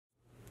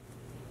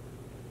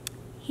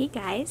Hey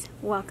guys,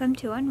 welcome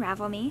to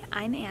Unravel Me.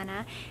 I'm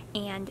Anna,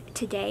 and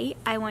today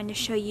I wanted to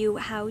show you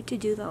how to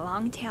do the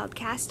long-tailed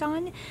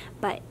cast-on,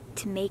 but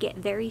to make it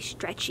very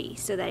stretchy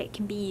so that it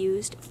can be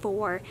used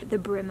for the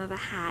brim of a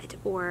hat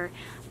or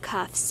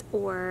cuffs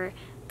or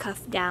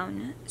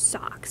cuff-down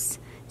socks.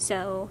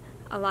 So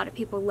a lot of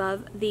people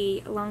love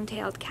the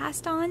long-tailed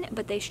cast-on,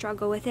 but they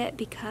struggle with it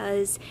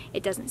because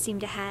it doesn't seem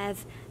to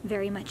have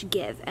very much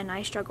give. And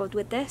I struggled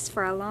with this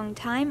for a long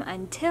time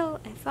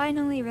until I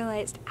finally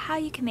realized how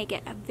you can make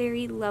it a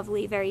very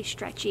lovely, very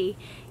stretchy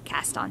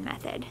cast-on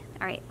method.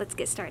 Alright, let's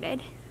get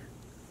started.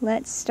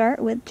 Let's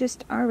start with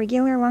just our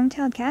regular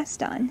long-tailed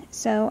cast-on.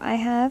 So I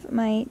have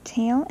my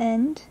tail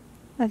end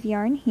of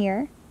yarn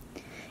here,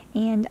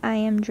 and I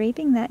am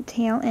draping that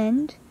tail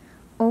end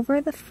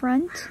over the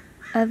front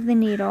of the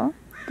needle.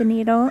 The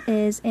needle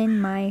is in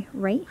my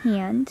right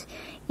hand,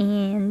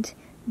 and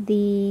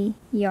the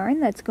yarn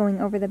that's going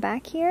over the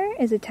back here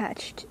is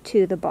attached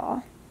to the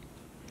ball.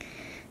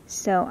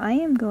 So I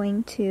am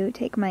going to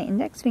take my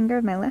index finger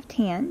of my left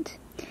hand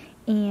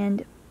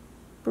and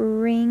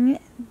bring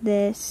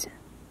this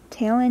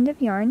tail end of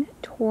yarn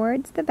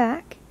towards the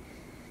back,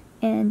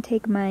 and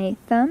take my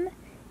thumb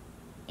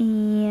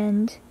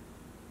and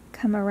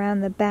come around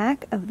the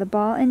back of the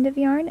ball end of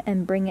yarn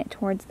and bring it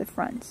towards the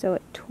front, so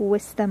it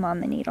twists them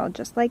on the needle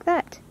just like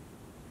that.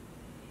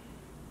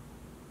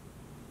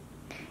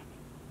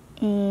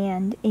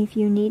 And if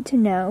you need to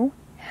know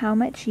how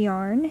much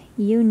yarn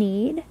you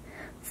need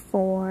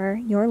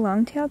for your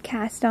long-tailed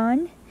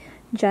cast-on,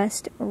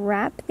 just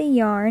wrap the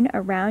yarn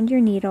around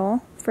your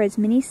needle for as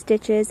many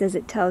stitches as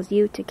it tells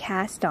you to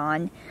cast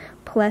on,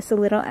 plus a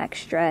little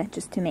extra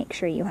just to make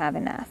sure you have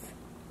enough.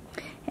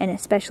 And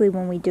especially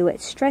when we do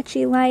it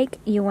stretchy-like,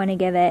 you want to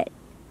give it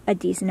a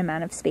decent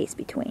amount of space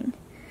between.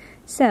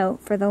 So,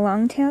 for the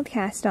long-tailed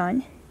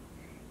cast-on,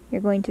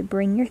 you're going to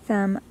bring your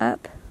thumb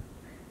up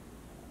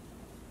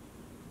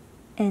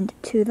and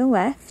to the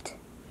left.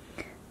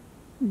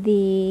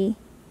 The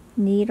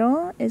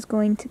needle is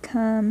going to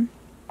come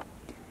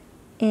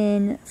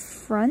in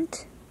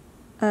front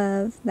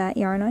of that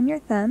yarn on your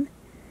thumb,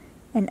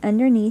 and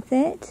underneath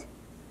it,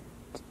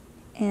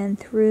 and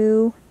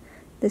through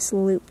this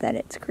loop that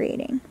it's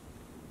creating.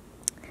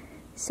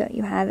 So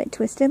you have it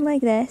twisted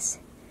like this.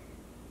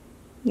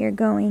 You're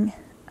going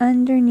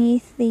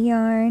underneath the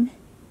yarn,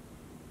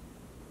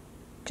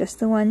 just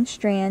the one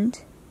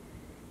strand,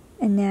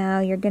 and now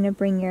you're going to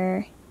bring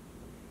your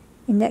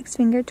index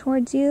finger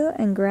towards you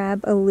and grab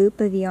a loop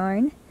of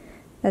yarn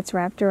that's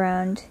wrapped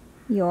around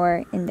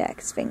your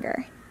index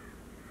finger.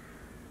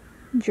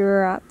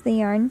 Drop the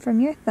yarn from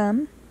your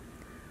thumb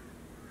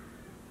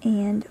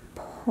and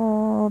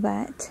pull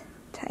that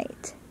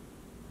tight.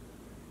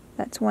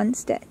 That's one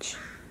stitch.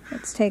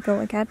 Let's take a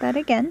look at that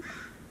again.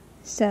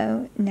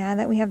 So now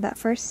that we have that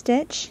first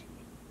stitch,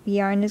 the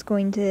yarn is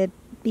going to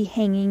be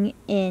hanging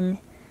in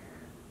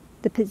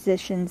the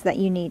positions that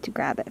you need to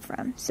grab it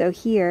from. So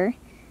here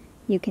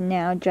you can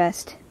now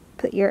just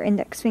put your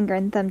index finger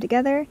and thumb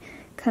together,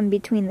 come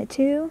between the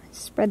two,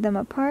 spread them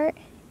apart,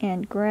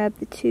 and grab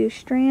the two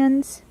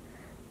strands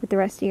with the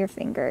rest of your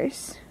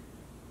fingers.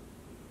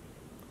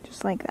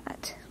 Just like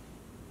that.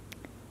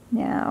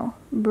 Now,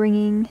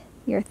 bringing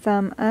your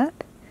thumb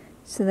up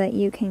so that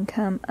you can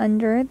come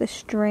under the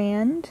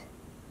strand.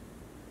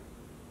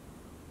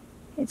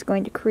 It's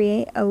going to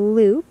create a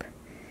loop,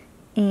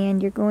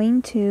 and you're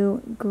going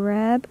to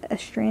grab a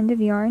strand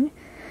of yarn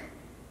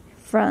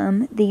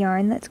from the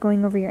yarn that's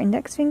going over your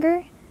index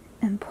finger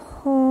and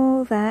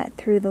pull that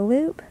through the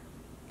loop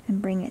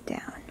and bring it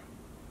down.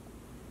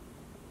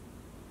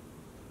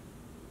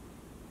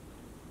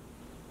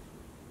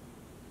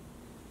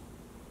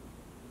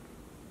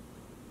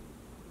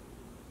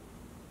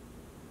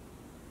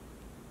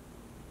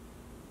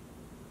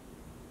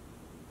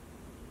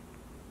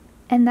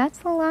 And that's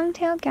the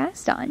long-tailed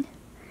cast-on.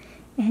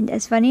 And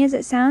as funny as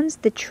it sounds,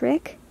 the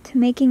trick to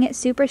making it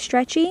super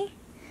stretchy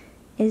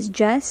is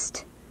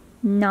just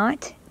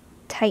not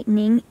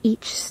tightening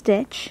each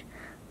stitch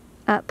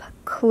up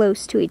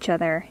close to each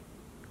other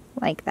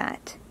like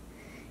that.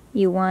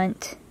 You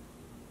want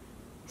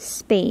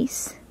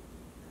space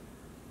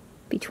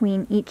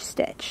between each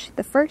stitch.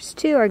 The first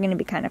two are going to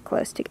be kind of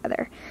close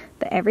together,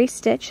 but every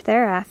stitch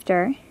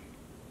thereafter,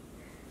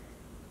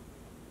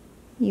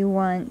 you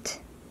want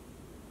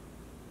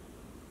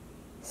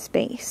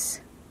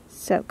space.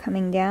 So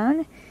coming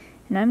down,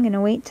 and I'm going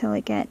to wait till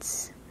it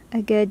gets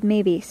a good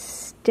maybe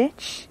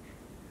stitch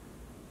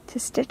to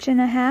stitch and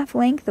a half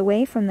length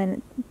away from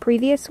the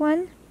previous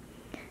one,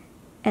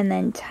 and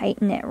then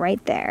tighten it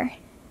right there.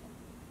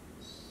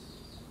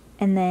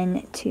 And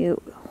then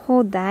to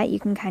hold that, you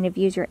can kind of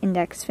use your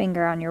index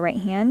finger on your right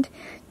hand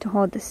to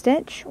hold the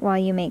stitch while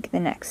you make the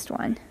next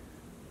one.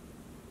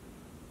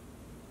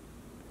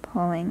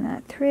 Pulling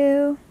that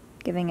through,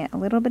 giving it a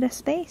little bit of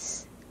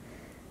space.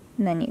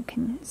 And then you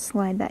can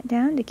slide that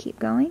down to keep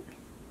going.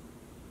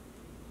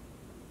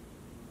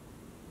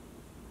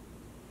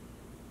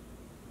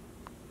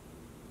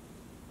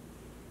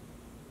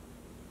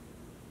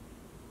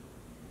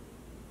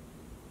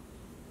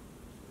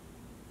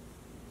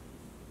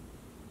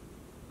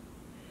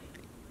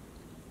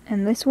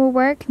 And this will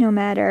work no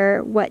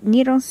matter what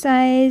needle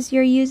size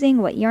you're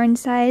using, what yarn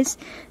size,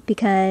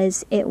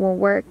 because it will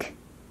work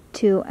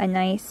to a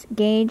nice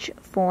gauge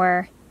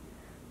for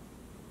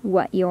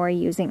what you're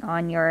using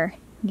on your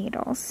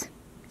needles.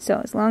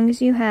 So as long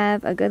as you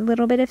have a good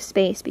little bit of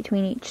space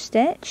between each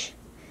stitch,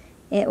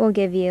 it will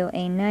give you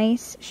a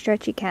nice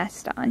stretchy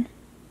cast on.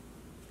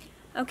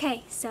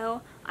 Okay,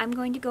 so I'm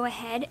going to go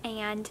ahead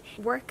and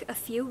work a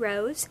few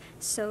rows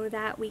so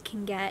that we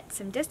can get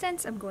some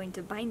distance. I'm going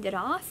to bind it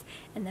off,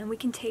 and then we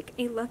can take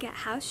a look at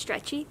how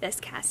stretchy this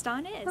cast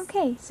on is.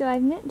 Okay, so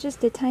I've knit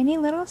just a tiny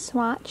little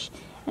swatch,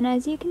 and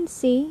as you can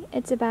see,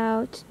 it's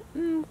about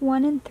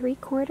 1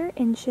 3/4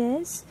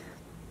 inches.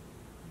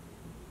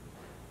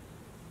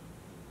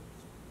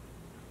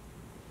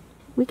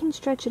 We can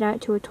stretch it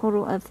out to a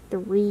total of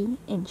 3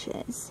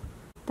 inches.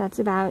 That's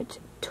about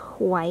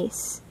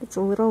twice. It's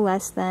a little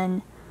less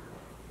than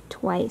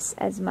twice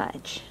as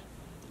much.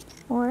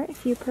 Or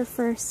if you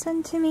prefer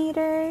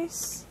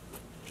centimeters,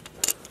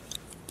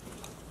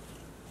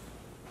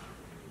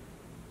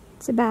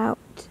 it's about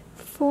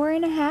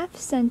 4.5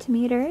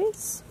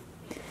 centimeters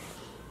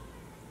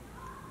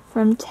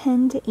from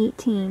 10 to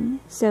 18.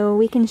 So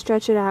we can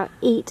stretch it out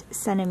 8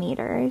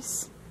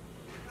 centimeters.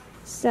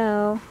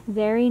 So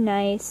very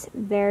nice,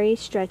 very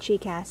stretchy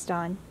cast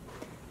on.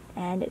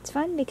 And it's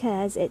fun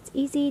because it's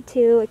easy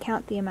to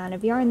count the amount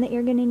of yarn that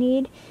you're going to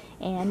need,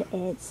 and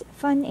it's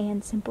fun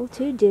and simple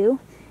to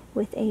do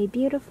with a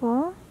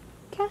beautiful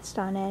cast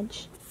on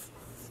edge.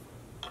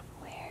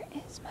 Where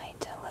is my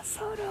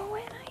telephoto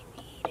when I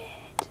need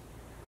it?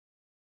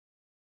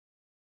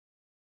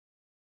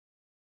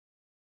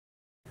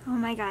 Oh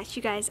my gosh,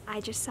 you guys,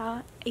 I just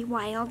saw a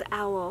wild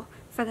owl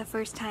for the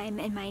first time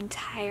in my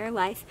entire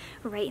life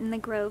right in the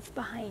grove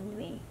behind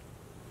me.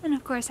 And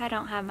of course I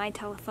don't have my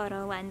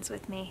telephoto lens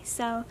with me,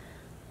 so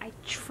I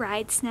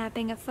tried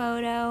snapping a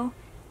photo.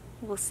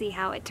 We'll see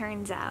how it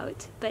turns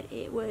out, but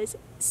it was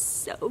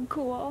so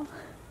cool.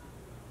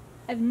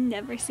 I've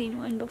never seen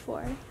one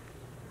before.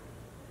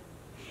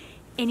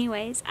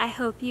 Anyways, I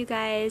hope you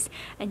guys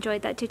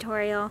enjoyed that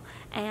tutorial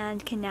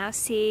and can now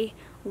see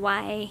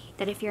why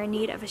that if you're in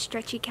need of a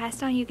stretchy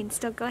cast on, you can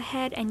still go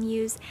ahead and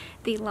use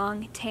the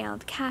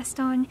long-tailed cast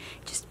on.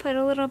 Just put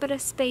a little bit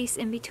of space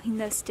in between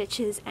those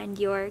stitches and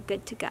you're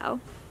good to go.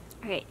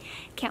 Alright,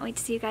 can't wait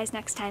to see you guys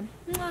next time.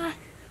 Mwah!